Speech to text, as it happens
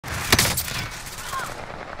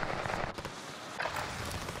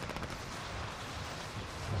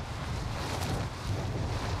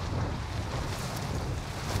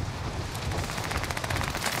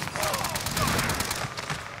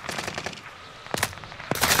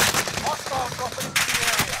dropping into the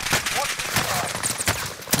area. Watch the sky.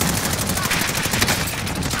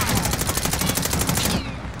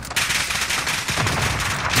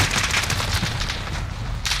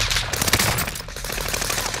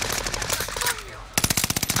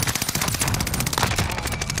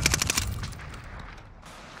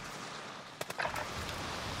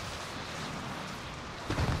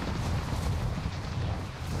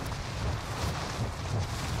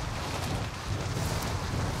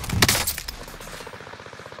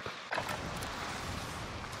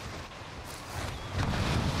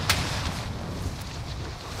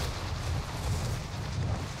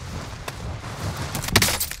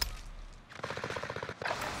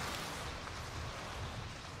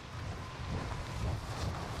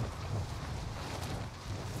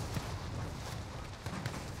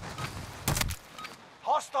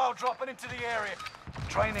 Hostile dropping into the area.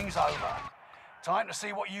 Training's over. Time to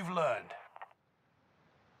see what you've learned.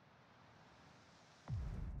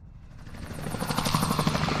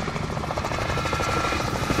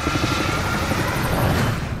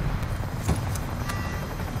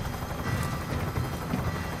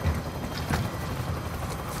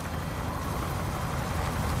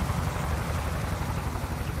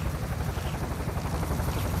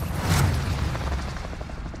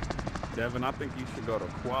 Devin, I think you should go to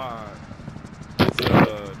quad.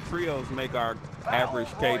 Trios make our average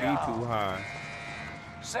KD too high.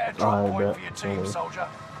 Set a drop point for your team, soldier.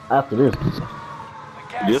 After this.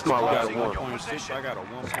 This my last on your position. I got a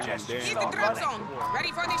 1 point Use the down. drop zone.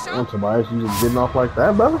 Ready for the show? Damn, Tobias, you just getting off like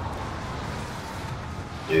that, brother?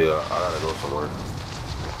 Yeah, I gotta go somewhere.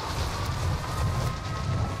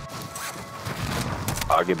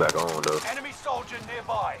 I'll get back on though. Enemy soldier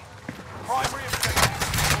nearby. Primary objective.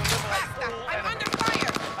 I'm under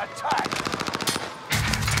fire. Attack.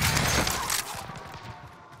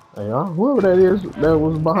 Hey, y'all, whoever that is that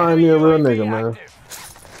was behind me, a real nigga, man.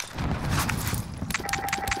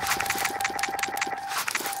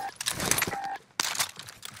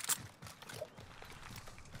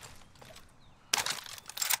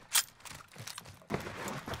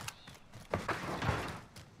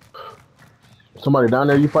 Somebody down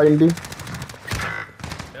there you fighting, D?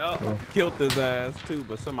 Yep, killed his ass too,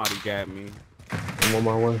 but somebody got me. I'm on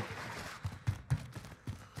my way.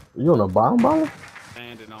 You on a bomb?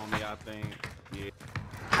 Landing on me, I think. Yeah.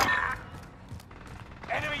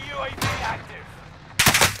 Enemy UAV active.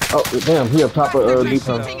 Oh, damn, he up top of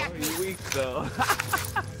D-Town. He's weak though.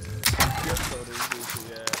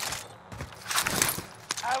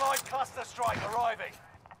 Allied cluster strike arriving.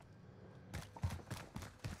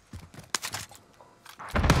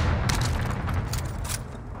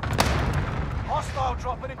 Hostile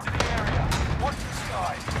dropping into the area. Watch the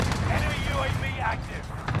sky. Enemy UAV active.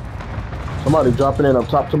 Somebody dropping in up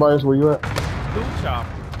top, Tobias, where you at? Two choppers,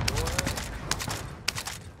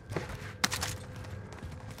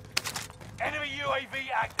 Enemy UAV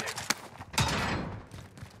active.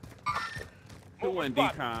 boy. Two in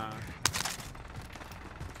decon.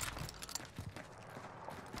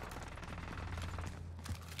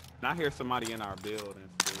 And I hear somebody in our building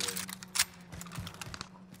still.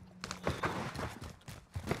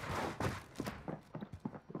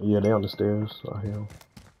 Yeah, they on the stairs, I hear them.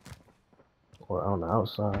 Or on the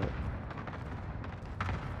outside.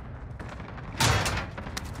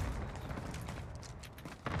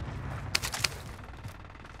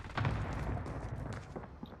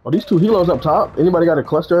 Oh, these two helos up top? Anybody got a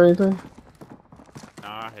cluster or anything?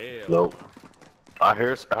 Nah, hell. Nope. I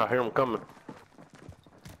hear them coming.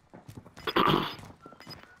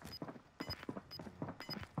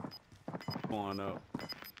 Going up.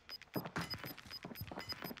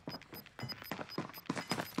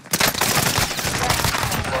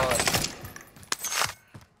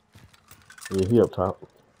 Yeah, he up top.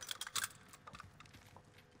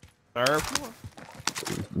 Third floor.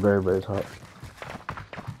 Very, very top.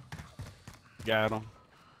 Got him.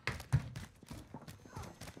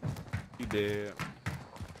 He dead.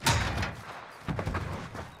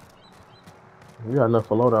 We got enough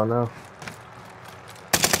for loadout now.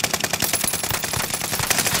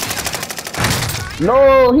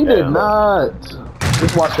 No, he did not.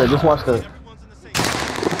 Just watch that. Just watch that.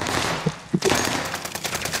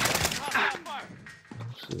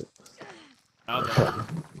 Shit. Enemy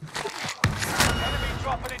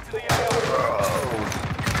dropping into the area.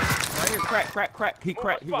 Right here, crack. He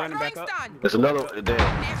cracked. He running back up. There's another one. Damn.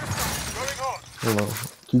 Hold on.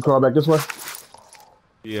 Can you crawl back this way?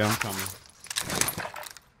 Yeah, I'm coming.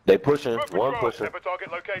 They pushing. One pushing.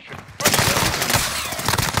 Target location.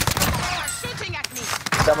 Shooting at me.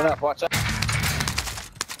 Coming up, watch out.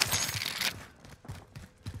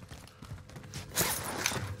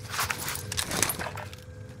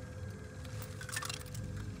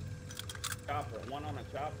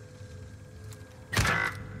 chopper.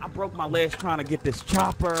 I broke my legs trying to get this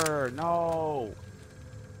chopper. No.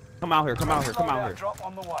 Come out here. Come out here. Come out here. Drop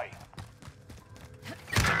on the way.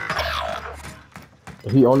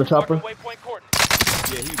 Is he on the chopper? Waypoint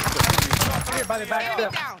coordinates. Yeah, he's Everybody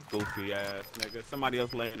back down. goofy ass nigga. Somebody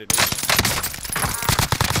else landed in.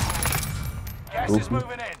 Gas is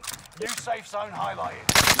moving in. New safe zone highlighted.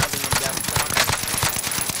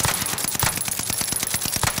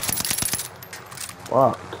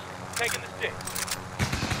 Fuck. Taking the stick.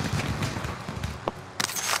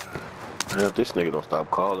 Man, if this nigga don't stop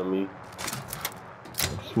calling me.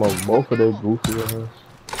 Smoke both of their goofy ass.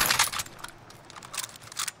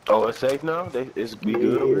 Oh, it's safe now? It's be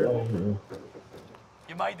good over here?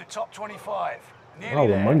 You made the top 25. Nearly Where all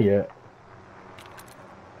the there. money at?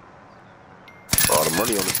 All the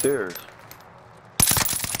money on the stairs.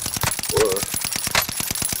 What?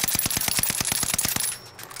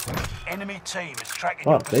 Enemy team is tracking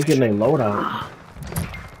Fuck, your they getting position. their loadout.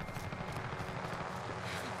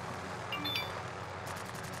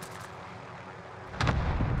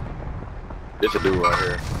 This a dude right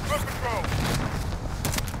here.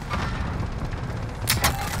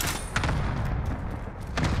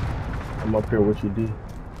 I'm up here with you, D.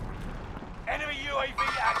 Enemy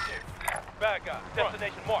UAV active. Bad guy.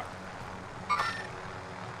 Destination marked.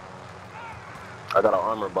 I got an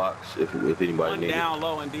armor box if anybody One needs it. down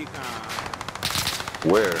low in decon.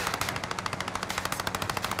 Where?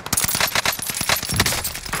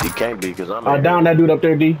 He can't be because I'm Down that dude up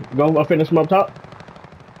there, D. Go, I finish him up top.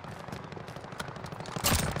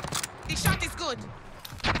 The shot is good.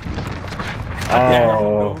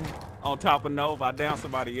 Oh, On top of Nova, I down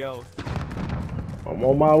somebody else. I'm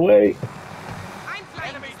on my way. I'm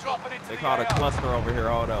flying. Enemy dropping into They the called a AO. cluster over here.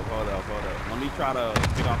 Hold up. Let me try to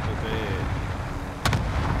get off this edge.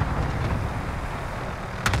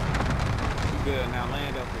 You good? Now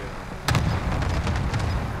land up here.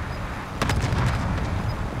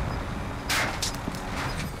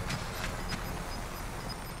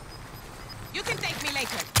 You can take me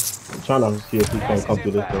later. I'm trying to see if he can come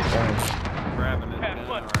through this door. Grabbing this gun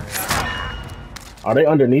right Are they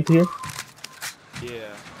underneath here? here.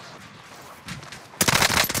 Yeah.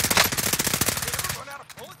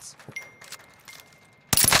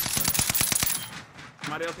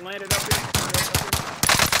 Somebody else landed up here.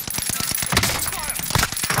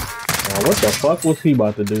 What the fuck was he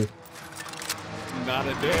about to do? Not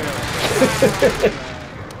a damn.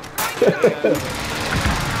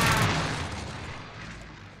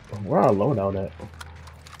 Where our loadout at?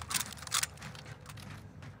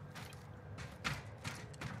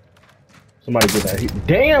 Somebody get that heat.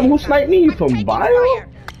 Damn, who sniped me from Taking bio? fire.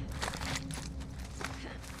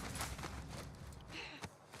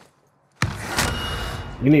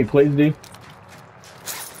 You need plates, D?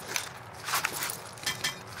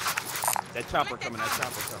 That chopper coming.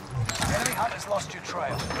 Enemy hunters lost your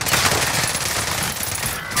trail.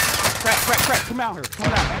 Crack. Come out here. Come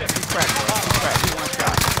out here. He's cracked, bro. He's cracked. He one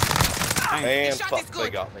shot. The shot is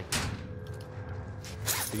good.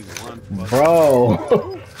 He's one.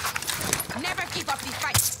 Bro. Never give up the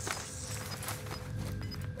fight.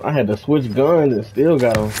 I had to switch guns and still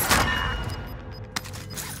got him.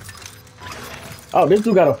 Oh, this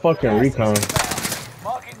dude got a fucking recon.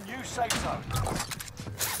 Marking new safe zone.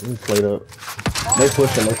 Let me plate up. They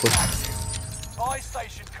pushing. Buy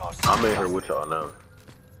station costs. I'm in here with y'all now.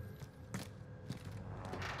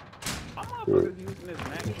 My motherfucker's using this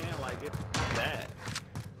Mac can like it's bad.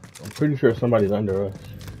 I'm pretty sure somebody's under us.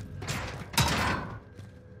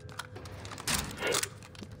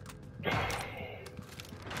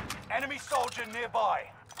 Enemy soldier nearby.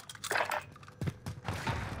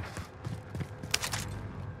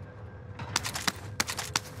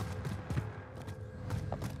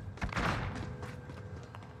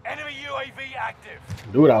 Enemy UAV active.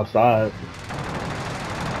 Do it outside.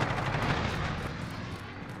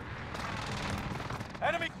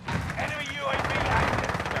 Enemy UAV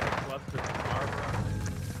active. Got a cluster from Barbara.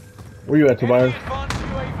 Where you at, Tobias? Enemy advanced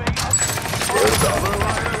UAV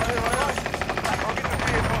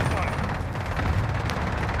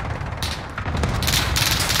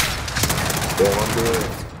Damn, I'm good.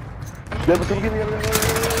 Never come get me.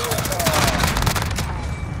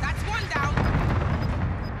 That's one down.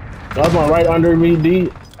 That's one right under me, D.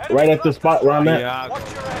 Right at the spot where I'm at. Yeah,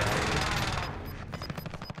 Watch your head.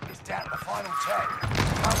 It's down to the final 10.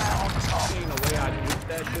 Come out on top. ain't no way I get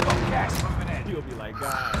that Got dude. gas moving in. You'll be like,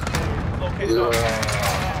 God, Located on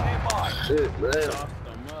nearby. Shit, man. toss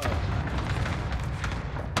them up.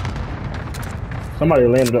 Somebody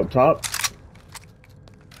landed up top.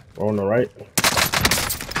 Or on the right.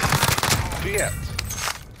 Yeah.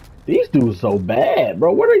 D, These dudes so bad,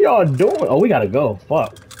 bro. What are y'all doing? Oh, we gotta go.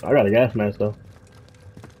 Fuck. I got a gas mask though.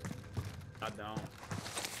 I don't.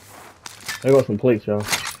 There goes some plates, y'all.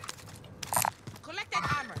 Collect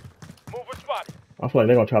that armor. Mover spotted. I feel like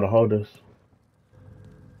they're gonna try to hold us.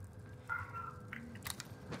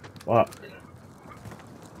 Fuck.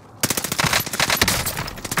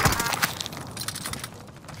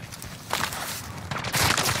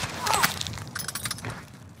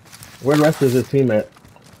 Where the rest of his team at?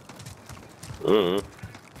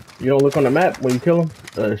 You don't look on the map when you kill him?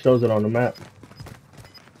 It shows it on the map.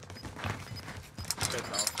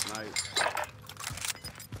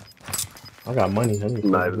 I got money.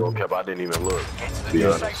 Not even gonna cap. I didn't even look.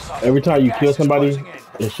 Yeah. Every time you kill somebody,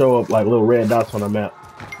 it show up like little red dots on the map.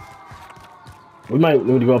 We might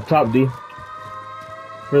need to go up top, D.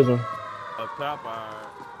 Prison. Up top,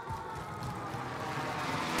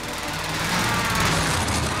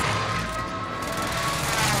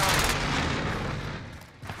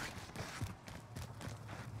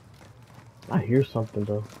 I hear something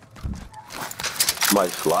though.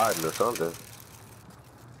 Might sliding or something.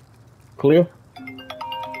 Clear?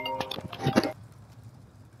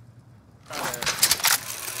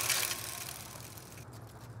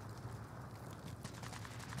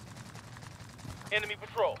 Enemy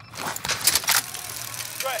patrol.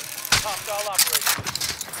 Strike. Hostile operation.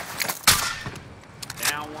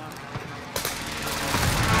 down one.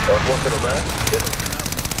 One to the left.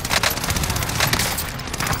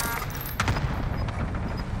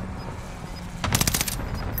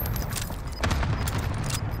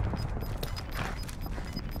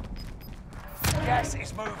 Gas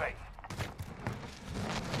is moving.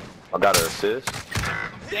 I got an assist.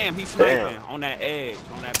 Damn, he's sniping on that edge,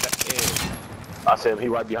 on that back edge. I see him. He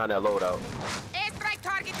right behind that loadout. Airstrike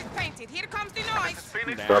target is painted. Here comes the noise.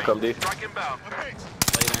 Phoenix. Here I come, D. Strike inbound. Lay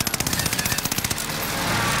down.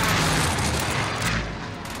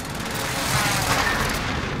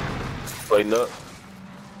 Waiting up.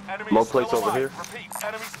 Enemy More still plates over alive. here. Repeat.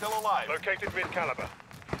 Enemy still alive. Located mid-caliber.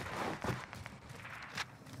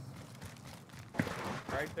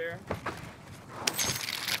 Right there.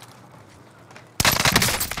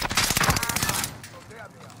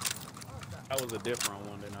 That was a different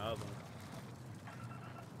one than the other one.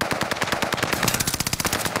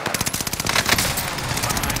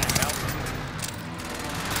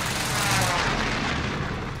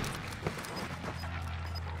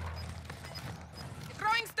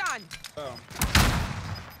 Throwing stun. Oh,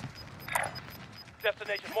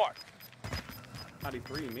 Destination marked.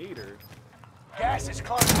 93 meters. Gas is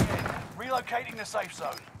closing in. Relocating the safe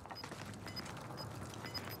zone.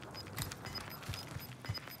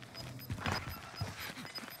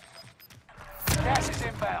 Gas is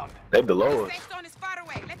inbound. They below us. Safe zone is far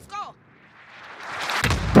away. Let's go.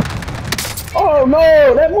 Oh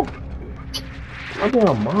no! That one. My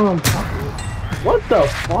damn mom. What the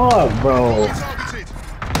fuck, bro?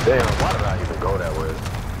 Damn, why did I even go that way?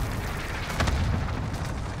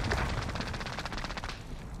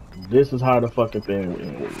 This is how the fucking thing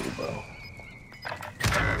went, bro.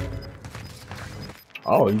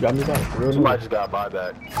 Oh, you got me back. Real Somebody nice. just got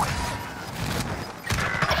buyback.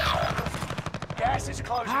 Gas is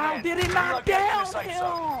closing How in. did it not Relocating the down safe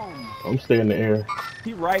zone. him? I'm staying in the air.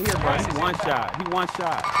 He right here, bro. He one shot. He one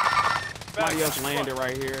shot. Somebody else landed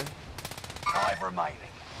right here. 5 remaining.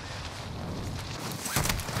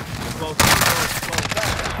 Close.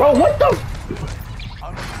 Bro, what the?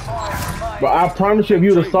 Only 5 remain. Bro, I promise you, if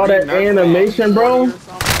you would have saw that animation, bro,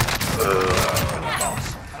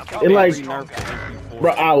 it like,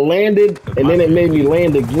 bro, I landed and then it made me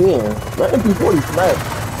land again. That MP40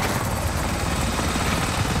 smacked.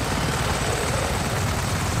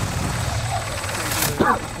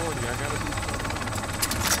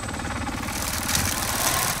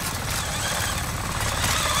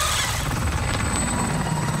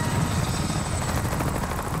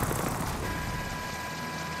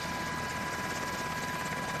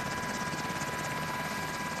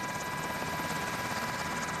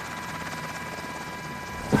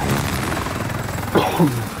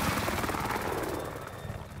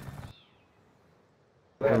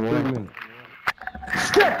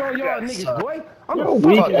 Step on y'all niggas, boy. I'm Yo, a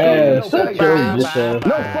weak fucking ass. kid, Shut your bitch ass.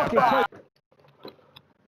 No fucking play.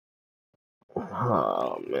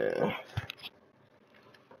 Oh man,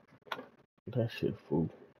 that shit fool.